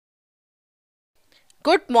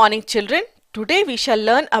Good morning, children. Today we shall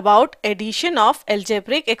learn about addition of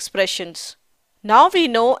algebraic expressions. Now we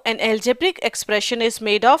know an algebraic expression is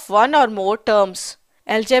made of one or more terms.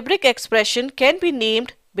 Algebraic expression can be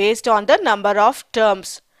named based on the number of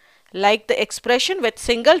terms. Like the expression with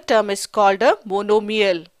single term is called a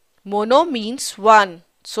monomial. Mono means 1.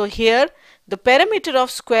 So here the perimeter of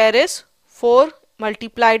square is 4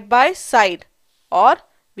 multiplied by side, or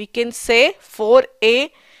we can say 4a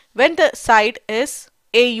when the side is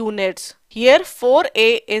a units. Here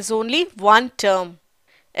 4a is only one term.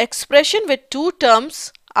 Expression with two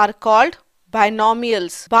terms are called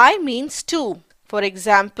binomials. Bi means 2. For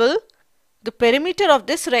example, the perimeter of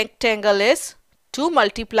this rectangle is 2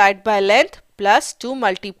 multiplied by length plus 2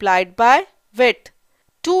 multiplied by width.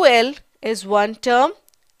 2L is one term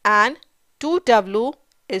and 2W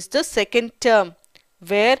is the second term,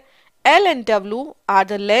 where L and W are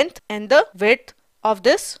the length and the width of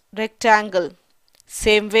this rectangle.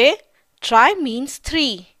 Same way, tri means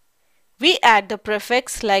 3. We add the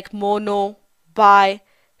prefix like mono, bi,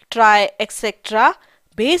 tri, etc.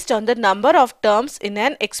 based on the number of terms in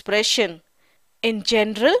an expression. In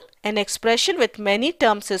general, an expression with many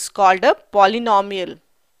terms is called a polynomial.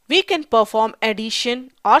 We can perform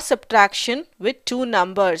addition or subtraction with two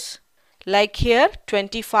numbers. Like here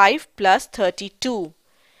 25 plus 32.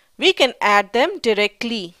 We can add them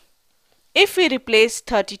directly. If we replace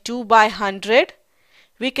 32 by 100,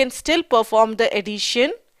 we can still perform the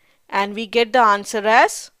addition and we get the answer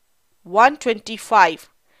as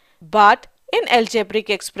 125. But in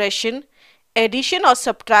algebraic expression, addition or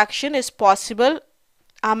subtraction is possible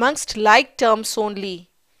amongst like terms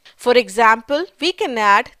only. For example, we can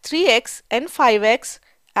add 3x and 5x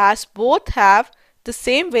as both have the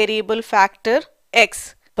same variable factor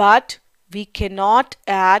x, but we cannot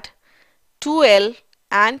add 2L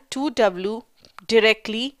and 2W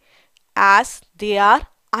directly as they are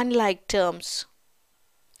unlike terms.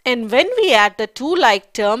 And when we add the two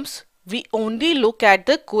like terms, we only look at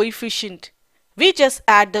the coefficient. We just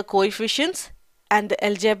add the coefficients and the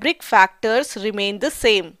algebraic factors remain the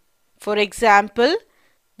same. For example,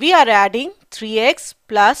 we are adding 3x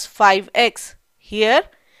plus 5x. Here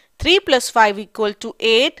 3 plus 5 equal to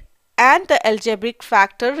 8 and the algebraic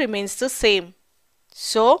factor remains the same.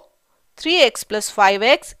 So 3x plus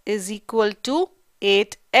 5x is equal to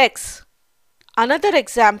 8x. Another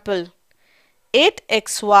example,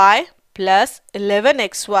 8xy plus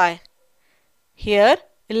 11xy. Here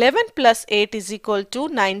 11 plus 8 is equal to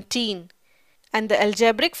 19 and the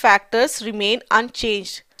algebraic factors remain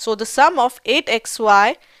unchanged. So the sum of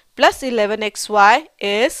 8xy plus 11xy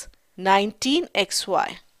is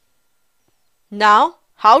 19xy. Now,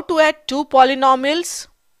 how to add two polynomials?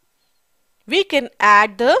 We can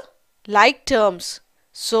add the like terms.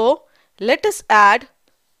 So, let us add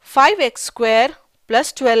 5x square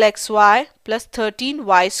plus 12xy plus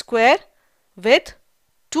 13y square with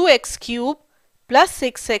 2x cube plus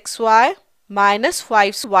 6xy minus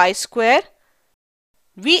 5y square.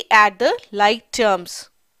 We add the like terms.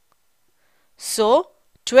 So,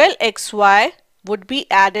 12xy would be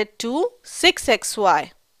added to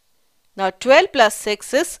 6xy. Now 12 plus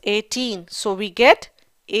 6 is 18. So we get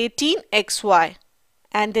 18xy.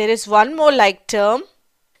 And there is one more like term.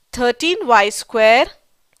 13y square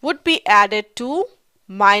would be added to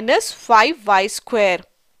minus 5y square.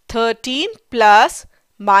 13 plus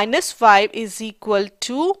minus 5 is equal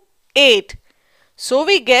to 8. So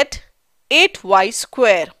we get 8y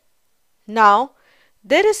square. Now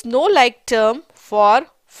there is no like term for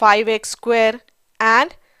 5x square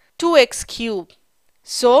and 2x cube.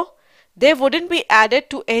 So they wouldn't be added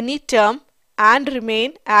to any term and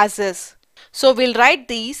remain as is. So we'll write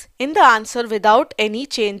these in the answer without any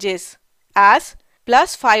changes as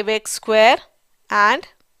plus 5x square and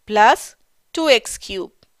plus 2x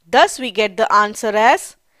cube. Thus we get the answer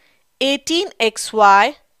as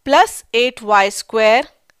 18xy plus 8y square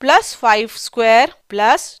plus 5 square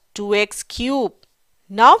plus 2x cube.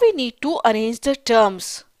 Now we need to arrange the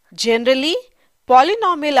terms. Generally,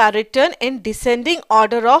 polynomial are written in descending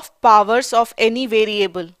order of powers of any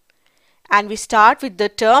variable. And we start with the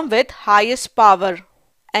term with highest power.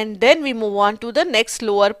 And then we move on to the next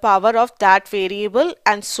lower power of that variable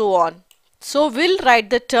and so on. So we'll write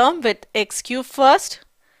the term with x cube first,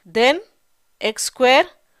 then x square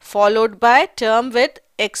followed by term with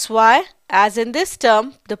xy, as in this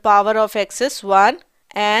term the power of x is 1,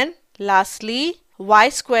 and lastly y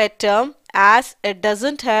square term as it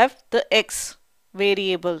doesn't have the x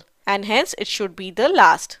variable and hence it should be the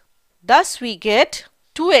last. Thus we get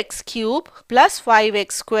 2x cube plus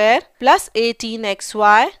 5x square plus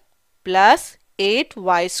 18xy plus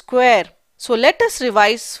 8y square. So let us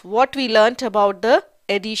revise what we learnt about the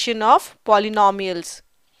addition of polynomials.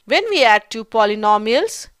 When we add two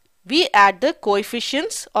polynomials, we add the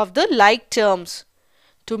coefficients of the like terms.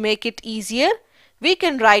 To make it easier, we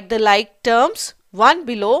can write the like terms one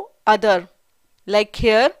below other. Like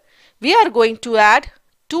here, we are going to add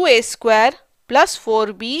 2a square plus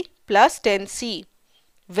 4b plus 10c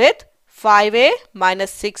with 5a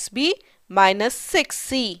minus 6b minus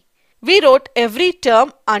 6c. We wrote every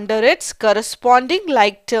term under its corresponding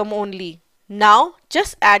like term only. Now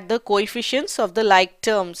just add the coefficients of the like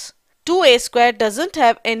terms. 2a square doesn't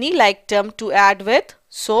have any like term to add with,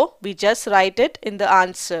 so we just write it in the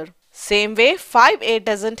answer. Same way, 5a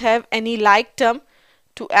doesn't have any like term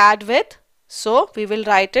to add with, so we will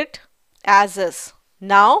write it as is.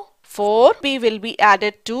 Now 4b will be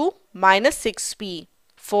added to minus 6b.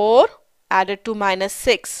 4 added to minus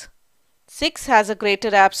 6. 6 has a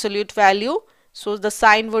greater absolute value, so the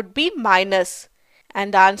sign would be minus,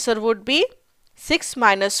 and the answer would be 6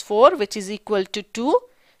 minus 4, which is equal to 2,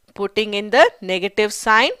 putting in the negative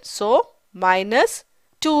sign, so minus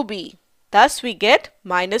 2b. Thus we get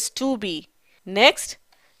minus 2b. Next,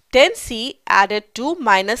 10c added to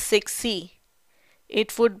minus 6c.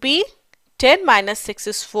 It would be 10 minus 6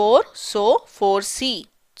 is 4, so 4c.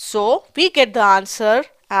 So we get the answer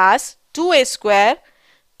as 2a square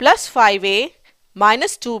plus 5a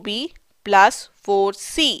minus 2b plus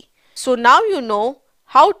 4c. So now you know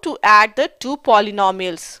how to add the two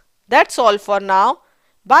polynomials. That's all for now.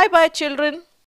 Bye bye children.